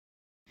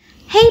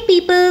Hey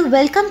people,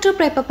 welcome to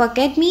Prep Up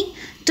Academy.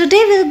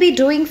 Today we'll be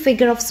doing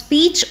figure of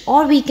speech,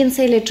 or we can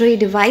say literary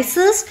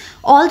devices,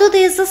 although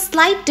there's a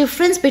slight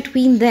difference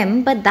between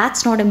them, but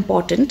that's not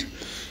important.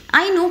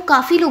 I know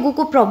काफ़ी लोगों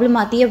को problem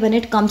आती है when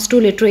it comes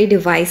to literary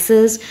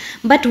devices,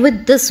 but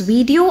with this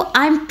video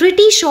I'm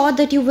pretty sure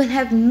that you will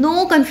have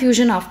no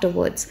confusion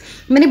afterwards.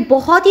 मैंने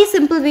बहुत ही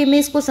simple way में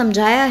इसको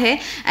समझाया है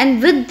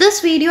and with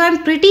this video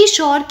I'm pretty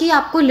sure कि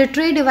आपको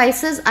literary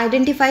devices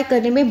identify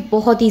करने में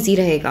बहुत easy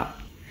रहेगा.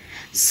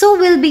 So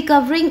we'll be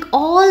covering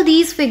all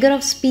these figure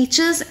of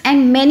speeches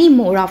and many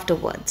more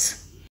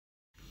afterwards.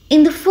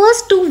 In the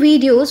first two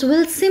videos,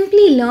 we'll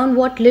simply learn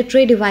what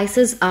literary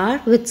devices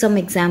are with some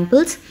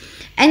examples.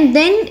 And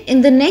then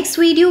in the next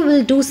video,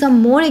 we'll do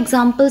some more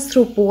examples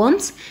through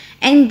poems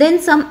and then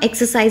some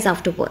exercise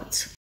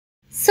afterwards.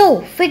 So,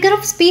 figure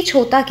of speech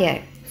होता क्या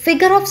है?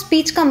 Figure of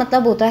speech का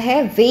मतलब होता है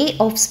way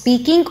of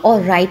speaking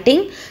or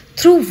writing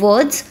through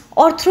words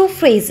or through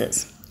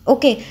phrases.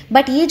 Okay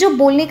but ये जो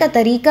बोलने का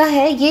तरीका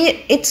है ये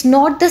it's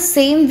not the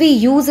same we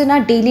use in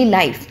our daily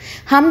life.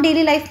 हम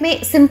डेली लाइफ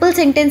में सिंपल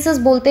सेंटेंसेस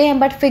बोलते हैं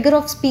बट फिगर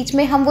ऑफ स्पीच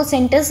में हम वो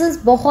सेंटेंसेस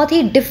बहुत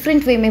ही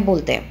डिफरेंट वे में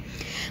बोलते हैं.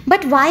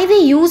 But why we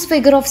use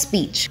figure of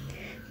speech?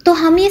 तो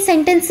हम ये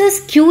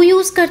सेंटेंसेस क्यों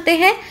यूज़ करते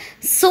हैं?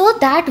 So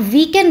that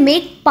we can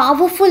make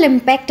powerful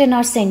impact in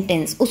our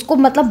sentence. उसको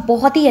मतलब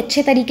बहुत ही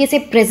अच्छे तरीके से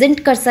प्रेजेंट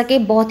कर सके,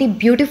 बहुत ही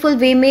ब्यूटीफुल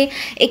वे में,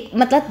 एक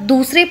मतलब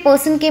दूसरे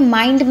पर्सन के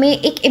माइंड में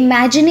एक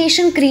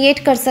इमेजिनेशन क्रिएट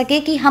कर सके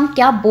कि हम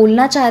क्या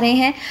बोलना चाह रहे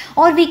हैं.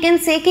 और वी कैन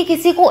से कि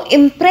किसी को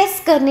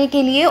इम्प्रेस करने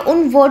के लिए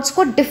उन वर्ड्स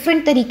को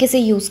डिफरेंट तरीके से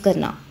यूज़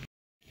करना.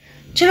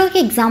 चलो एक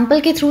एग्जाम्पल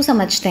के थ्रू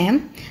समझते हैं.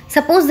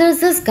 Suppose there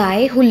is this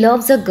guy who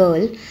loves a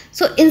girl.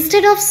 So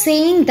instead of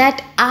saying that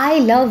I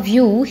love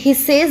you, he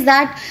says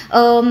that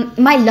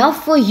my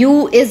love for you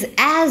is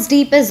as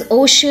deep as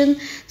ocean.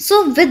 So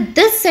with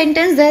this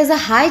sentence there is a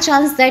high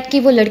chance that कि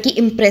वो लड़की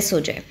impress हो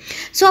जाए.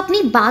 So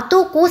अपनी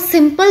बातों को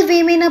simple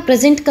way में ना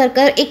present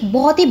कर एक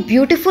बहुत ही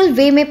beautiful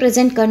way में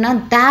present करना,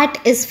 that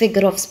is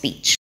figure of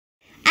speech.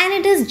 And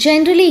it is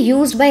generally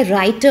used by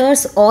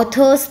writers,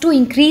 authors to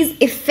increase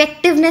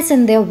effectiveness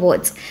in their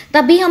words.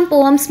 तभी हम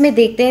poems में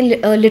देखते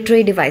हैं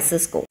literary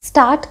devices को.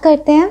 Start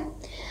करते हैं.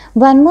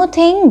 वन मोर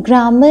थिंग,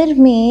 ग्रामर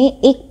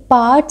में एक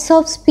पार्ट्स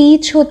ऑफ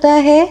स्पीच होता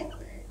है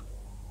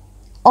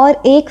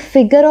और एक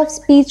फिगर ऑफ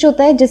स्पीच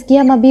होता है जिसकी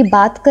हम अभी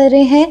बात कर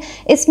रहे हैं.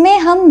 इसमें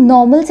हम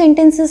नॉर्मल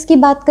सेंटेंसेस की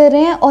बात कर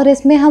रहे हैं और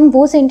इसमें हम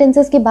वो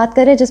सेंटेंसेस की बात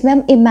कर रहे हैं जिसमें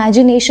हम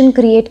इमेजिनेशन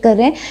क्रिएट कर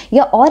रहे हैं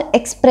या और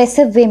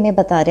एक्सप्रेसिव वे में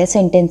बता रहे हैं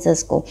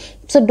सेंटेंसेस को.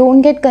 So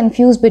don't get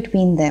confuse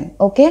between them.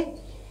 Okay,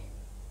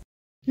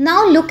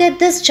 now look at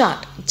this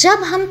chart.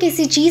 जब हम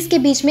किसी चीज़ के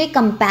बीच में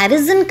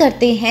कंपैरिजन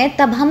करते हैं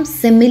तब हम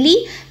सिमिली,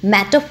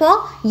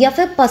 मेटाफोर या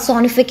फिर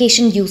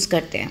पर्सोनिफिकेशन यूज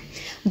करते हैं.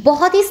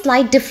 बहुत ही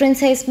स्लाइट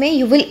डिफरेंस है इसमें,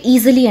 you will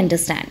easily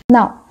understand.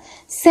 Now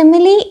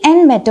simile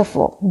and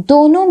metaphor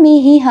दोनों में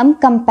ही हम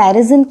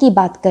कंपैरिजन की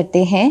बात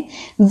करते हैं.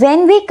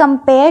 When we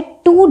compare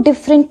to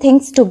different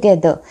things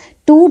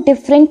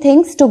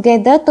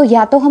together, तो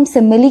या तो हम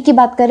सिमिली की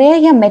बात कर रहे हैं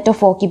या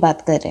मेटाफोर की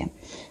बात कर रहे हैं.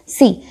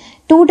 सी,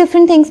 टू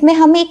डिफरेंट थिंग्स में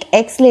हम एक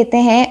x लेते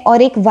हैं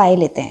और एक y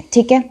लेते हैं,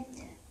 ठीक है.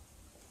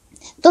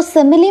 तो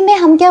सिमिली में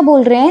हम क्या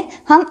बोल रहे हैं?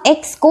 हम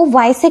x को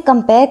y से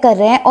कंपेयर कर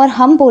रहे हैं और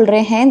हम बोल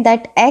रहे हैं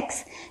that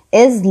x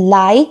is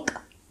like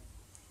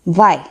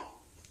y,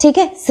 ठीक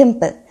है,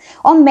 सिंपल.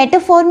 और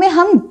मेटाफोर में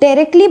हम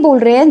डायरेक्टली बोल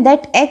रहे हैं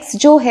दैट x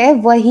जो है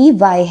वही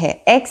y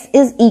है, x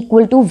is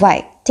equal to y,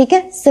 ठीक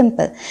है,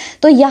 सिंपल.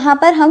 तो यहां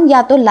पर हम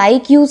या तो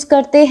लाइक यूज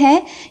करते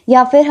हैं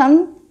या फिर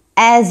हम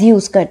एज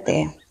यूज करते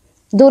हैं.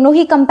 दोनों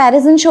ही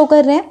कंपैरिजन शो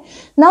कर रहे हैं.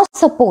 नाउ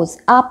सपोज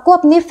आपको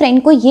अपने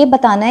फ्रेंड को ये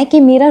बताना है कि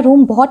मेरा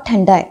रूम बहुत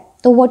ठंडा है,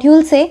 तो what you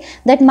will say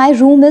that my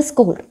room is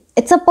cold.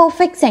 It's a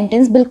perfect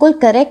sentence, बिल्कुल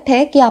करेक्ट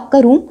है कि आपका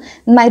room,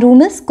 my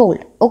room is cold.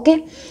 Okay,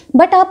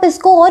 but आप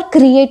इसको और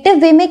क्रिएटिव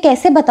वे में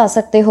कैसे बता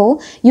सकते हो?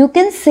 You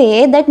can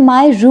say that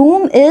my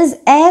room is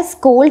as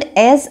cold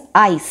as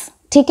ice,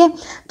 ठीक है.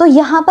 तो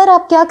यहाँ पर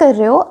आप क्या कर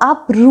रहे हो?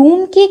 आप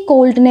रूम की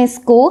कोल्डनेस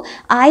को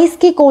आइस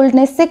की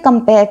कोल्डनेस से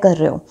कंपेयर कर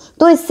रहे हो.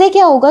 तो इससे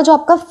क्या होगा? जो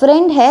आपका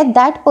फ्रेंड है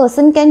that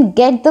person can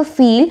get the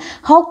feel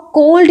how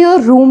cold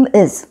your room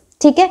is,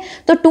 ठीक है.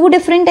 तो टू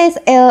डिफरेंट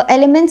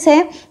एलिमेंट्स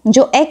हैं.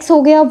 जो x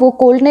हो गया वो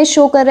कोल्डनेस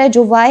शो कर रहा है,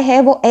 जो y है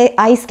वो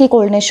आइस की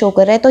कोल्डनेस शो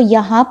कर रहा है. तो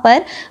यहाँ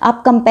पर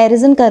आप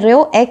कंपेरिजन कर रहे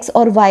हो x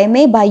और y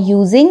में बाय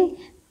यूजिंग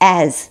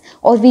एज,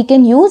 और we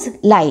can use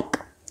like.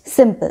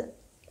 Simple.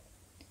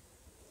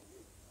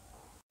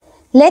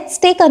 Let's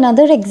take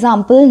another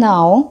example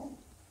now.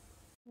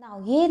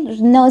 ये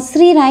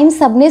नर्सरी राइम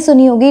सबने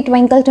सुनी होगी,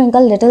 twinkle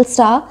twinkle little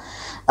star,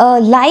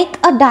 like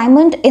a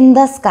diamond in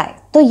the sky.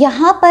 तो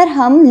यहाँ पर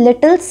हम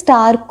लिटिल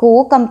स्टार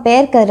को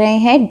कंपेयर कर रहे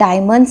हैं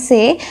डायमंड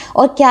से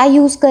और क्या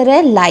यूज कर रहे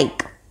हैं?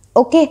 लाइक.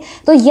 ओके,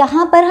 तो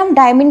यहाँ पर हम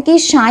डायमंड की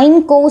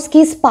शाइन को,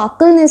 उसकी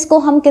स्पार्कलनेस को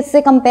हम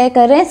किससे कंपेयर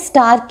कर रहे हैं?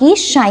 स्टार की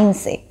शाइन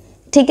से,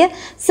 ठीक है,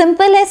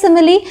 सिंपल है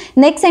सिमिली।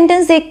 नेक्स्ट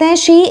सेंटेंस देखते हैं,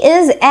 she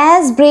is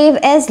as brave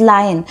as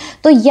lion.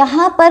 तो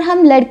यहाँ पर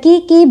हम लड़की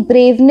की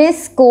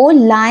ब्रेवनेस को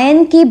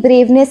लायन की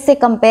ब्रेवनेस से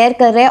कंपेयर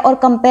कर रहे हैं, और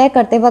कंपेयर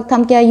करते वक्त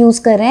हम क्या यूज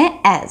कर रहे हैं,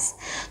 एज।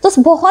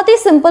 तो बहुत ही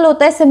सिंपल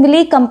होता है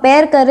सिमिली,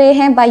 कंपेयर कर रहे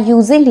हैं by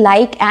using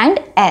like and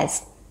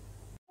as.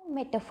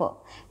 Metaphor,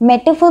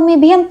 metaphor में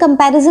भी हम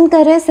कंपैरिजन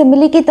कर रहे हैं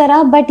सिमिली की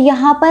तरह, बट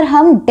यहाँ पर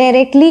हम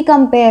डायरेक्टली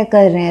कंपेयर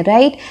कर रहे हैं,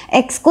 राइट।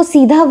 एक्स को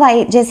सीधा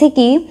वाई, जैसे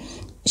कि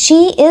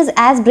she is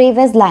as brave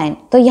as lion,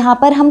 तो यहाँ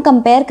पर हम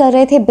कंपेयर कर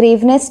रहे थे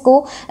ब्रेवनेस को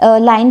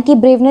लायन की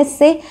ब्रेवनेस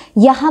से।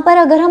 यहाँ पर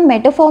अगर हम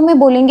मेटाफॉर में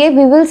बोलेंगे,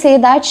 we will say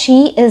that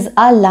she is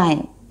a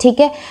lion, ठीक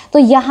है। तो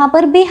यहाँ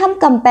पर भी हम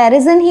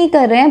कंपैरिजन ही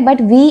कर रहे हैं,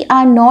 but we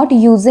are not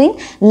using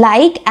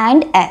like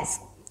and as.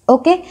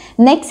 Okay,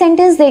 next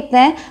sentence देखते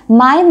हैं,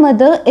 my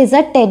mother is a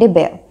teddy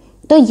bear.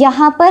 तो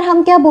यहाँ पर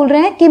हम क्या बोल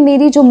रहे हैं कि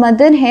मेरी जो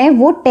मदर है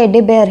वो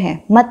टेडी बेयर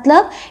है,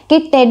 मतलब कि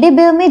टेडी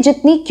बेयर में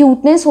जितनी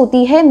क्यूटनेस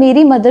होती है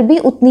मेरी मदर भी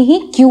उतनी ही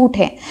क्यूट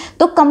है।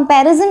 तो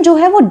कंपैरिजन जो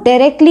है वो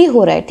डायरेक्टली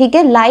हो रहा है, ठीक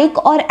है, लाइक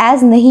और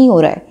एज नहीं हो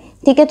रहा है,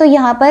 ठीक है। तो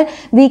यहाँ पर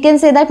we can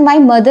say that my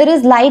mother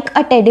is like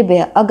a teddy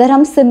bear, अगर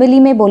हम सिमिली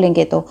में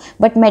बोलेंगे तो,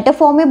 बट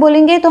मेटाफॉर में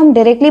बोलेंगे तो हम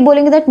डायरेक्टली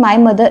बोलेंगे that my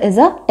mother is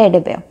a teddy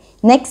bear.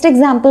 Next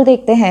example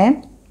देखते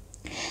हैं,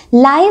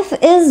 life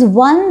is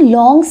one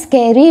long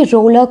scary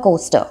roller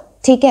coaster,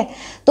 ठीक है।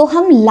 तो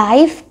हम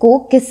लाइफ को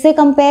किससे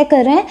कंपेयर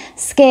कर रहे हैं,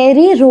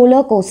 स्कैरी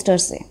रोलर कोस्टर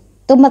से।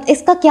 तो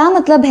इसका क्या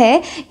मतलब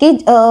है कि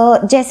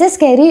जैसे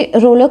स्कैरी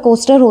रोलर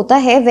कोस्टर होता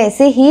है,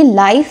 वैसे ही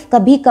लाइफ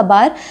कभी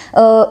कभार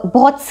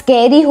बहुत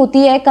स्कैरी होती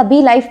है,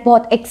 कभी लाइफ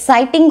बहुत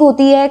एक्साइटिंग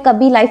होती है,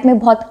 कभी लाइफ में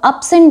बहुत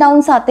अप्स एंड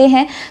डाउन्स आते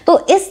हैं। तो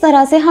इस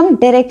तरह से हम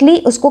डायरेक्टली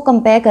उसको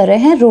कंपेयर कर रहे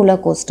हैं रोलर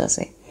कोस्टर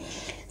से।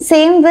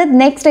 सेम विद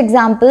नेक्स्ट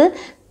एग्जाम्पल,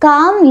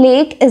 काम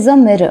लेक इज अ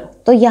मिरर।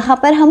 तो यहाँ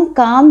पर हम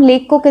काम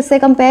लेक को किससे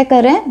कंपेयर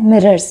कर रहे हैं,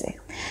 मिरर से।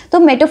 तो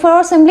मेटाफोर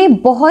और सिमिली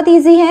बहुत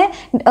इजी है,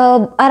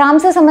 आराम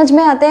से समझ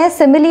में आते हैं।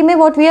 सिमिली में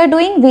what we are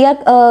doing,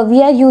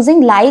 we are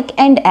using like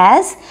and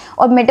as,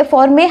 और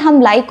मेटाफोर में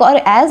हम लाइक और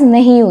एज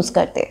नहीं यूज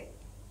करते।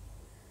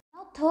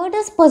 Third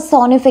is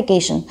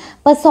personification.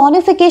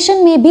 पर्सोनिफिकेशन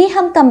में भी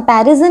हम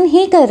कंपैरिजन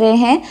ही कर रहे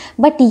हैं,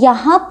 बट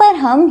यहाँ पर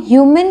हम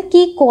ह्यूमन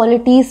की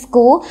क्वालिटीज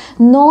को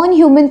नॉन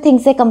ह्यूमन थिंग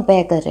से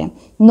कंपेयर कर रहे हैं।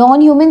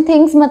 नॉन ह्यूमन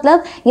थिंग्स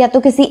मतलब या तो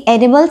किसी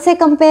एनिमल से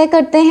कंपेयर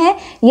करते हैं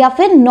या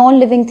फिर नॉन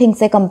लिविंग थिंग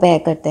से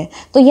कंपेयर करते हैं।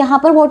 तो यहाँ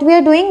पर what we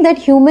are doing that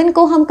human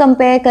को हम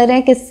कंपेयर कर रहे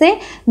हैं किससे,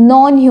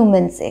 नॉन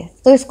ह्यूमन से।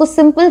 तो इसको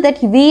simple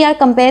that we are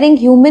comparing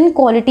human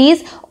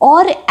qualities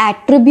और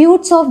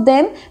attributes of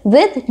them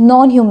with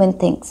non human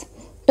things.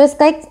 तो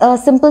इसका एक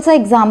सिंपल सा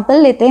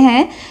एग्जाम्पल लेते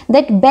हैं,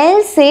 दैट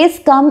बेल सेज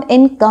कम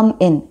इन कम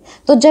इन।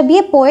 तो जब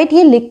ये पोएट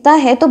ये लिखता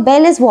है तो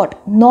bell is what,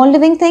 non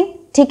living thing,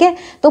 ठीक है।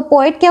 तो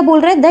पोएट क्या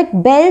बोल रहे हैं, दैट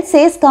बेल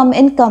सेज कम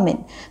इन कम इन।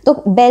 तो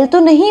बेल तो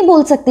नहीं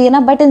बोल सकती है ना,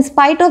 but in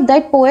spite of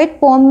that poet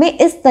poem में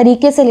इस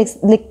तरीके से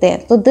लिखते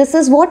हैं। तो this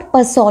is what,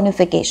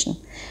 personification.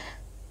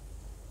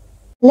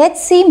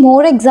 Let's see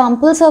more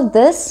examples of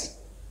this.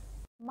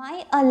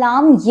 My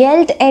alarm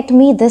yelled at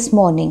me this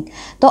morning।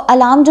 तो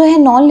अलार्म जो है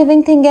नॉन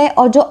लिविंग थिंग है,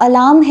 और जो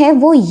अलार्म है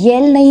वो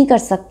येल नहीं कर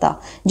सकता।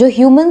 जो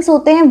ह्यूमंस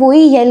होते हैं वो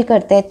ही येल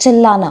करते हैं,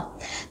 चिल्लाना।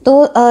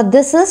 तो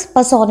this is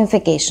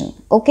personification.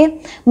 Okay,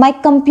 my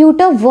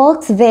computer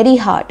works very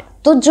hard.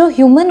 तो जो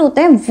ह्यूमन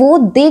होते हैं वो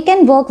they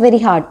can work very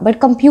hard, but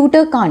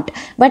computer can't,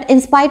 but in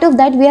spite of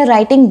that we are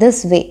writing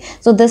this way.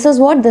 So this is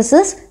what, this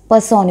is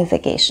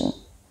personification.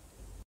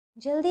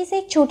 जल्दी से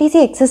एक छोटी सी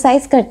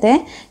exercise करते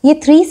हैं। ये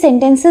 3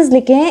 सेंटेंसेस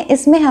लिखे हैं,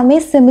 इसमें हमें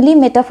सिमिली,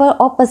 मेटाफर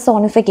और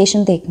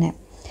पर्सोनिफिकेशन देखना है।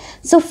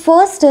 So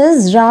first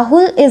is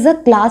Rahul is a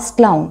class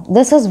clown.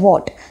 This is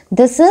what,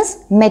 this is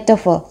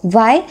metaphor.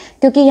 Why,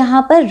 क्योंकि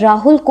यहाँ पर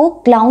राहुल को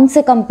क्लाउन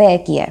से कंपेयर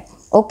किया है,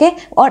 ओके,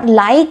 और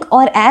लाइक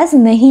और एज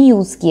नहीं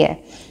यूज किया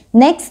है।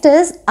 Next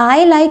is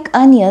I like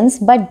onions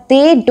but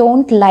they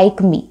don't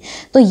like me.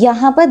 तो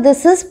यहाँ पर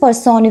this is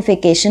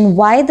personification.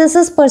 Why this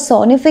is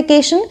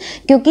personification,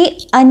 क्योंकि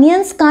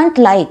onions can't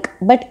like,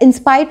 but in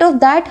spite of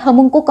that हम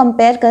उनको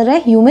कंपेयर कर रहे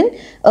हैं ह्यूमन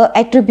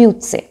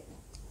एट्रीब्यूट से।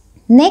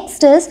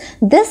 Next is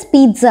this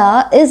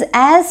pizza is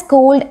as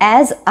cold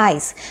as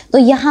ice. तो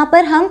यहाँ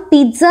पर हम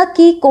पिज्जा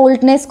की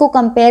कोल्डनेस को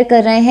कंपेयर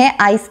कर रहे हैं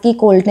आइस की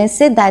कोल्डनेस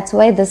से, that's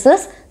why this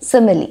is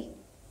simile.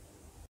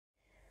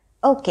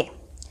 Okay,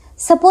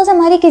 suppose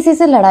हमारी किसी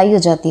से लड़ाई हो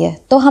जाती है,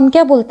 तो हम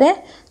क्या बोलते हैं,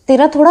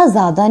 तेरा थोड़ा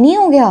ज्यादा नहीं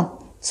हो गया।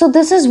 सो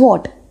दिस इज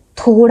व्हाट,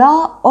 थोड़ा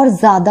और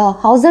ज्यादा।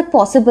 हाउ इज इट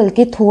पॉसिबल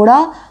कि थोड़ा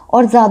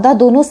और ज्यादा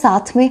दोनों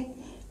साथ में।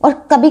 और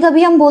कभी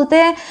कभी हम बोलते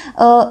हैं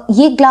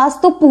ये ग्लास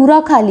तो पूरा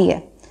खाली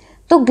है।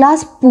 तो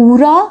ग्लास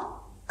पूरा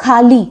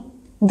खाली,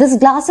 this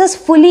glass is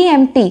fully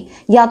empty.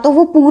 या तो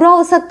वो पूरा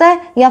हो सकता है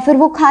या फिर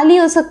वो खाली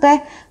हो सकता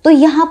है। तो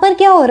यहां पर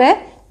क्या हो रहा है,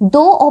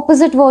 2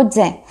 ऑपोजिट वर्ड्स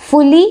हैं,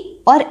 फुली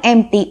और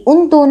एम्प्टी,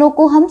 उन दोनों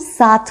को हम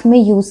साथ में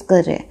यूज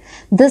कर रहे हैं।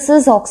 This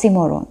is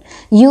oxymoron,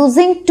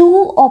 using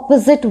 2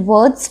 opposite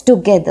words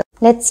together.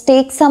 Let's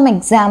take some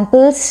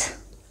examples.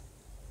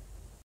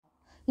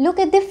 Look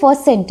at the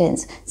first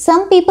sentence.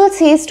 Some people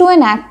says to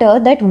an actor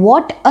that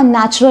what a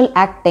natural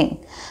acting.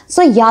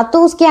 So या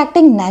तो उसकी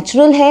एक्टिंग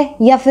नेचुरल है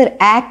या फिर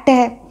act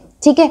है।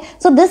 ठीक है.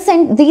 So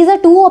these are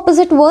two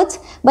opposite words,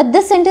 but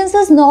this sentence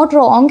is not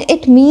wrong.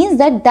 It means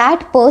that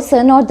that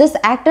person or this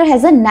actor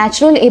has a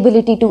natural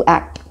ability to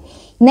act.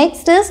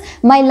 Next is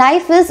my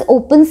life is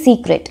open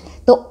secret.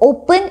 So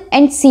open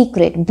and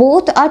secret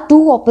both are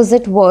two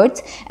opposite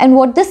words, and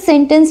what this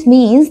sentence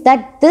means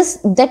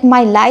that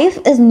my life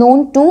is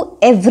known to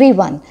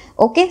everyone.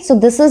 Okay, so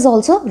this is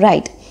also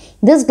right.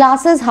 This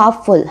glass is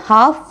half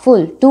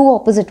full, two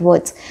opposite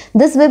words.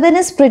 This woman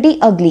is pretty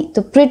ugly.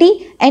 So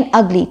pretty and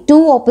ugly,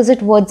 two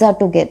opposite words are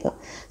together.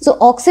 So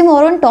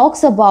oxymoron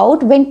talks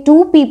about when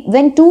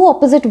two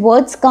opposite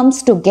words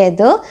comes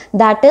together,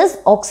 that is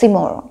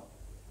oxymoron.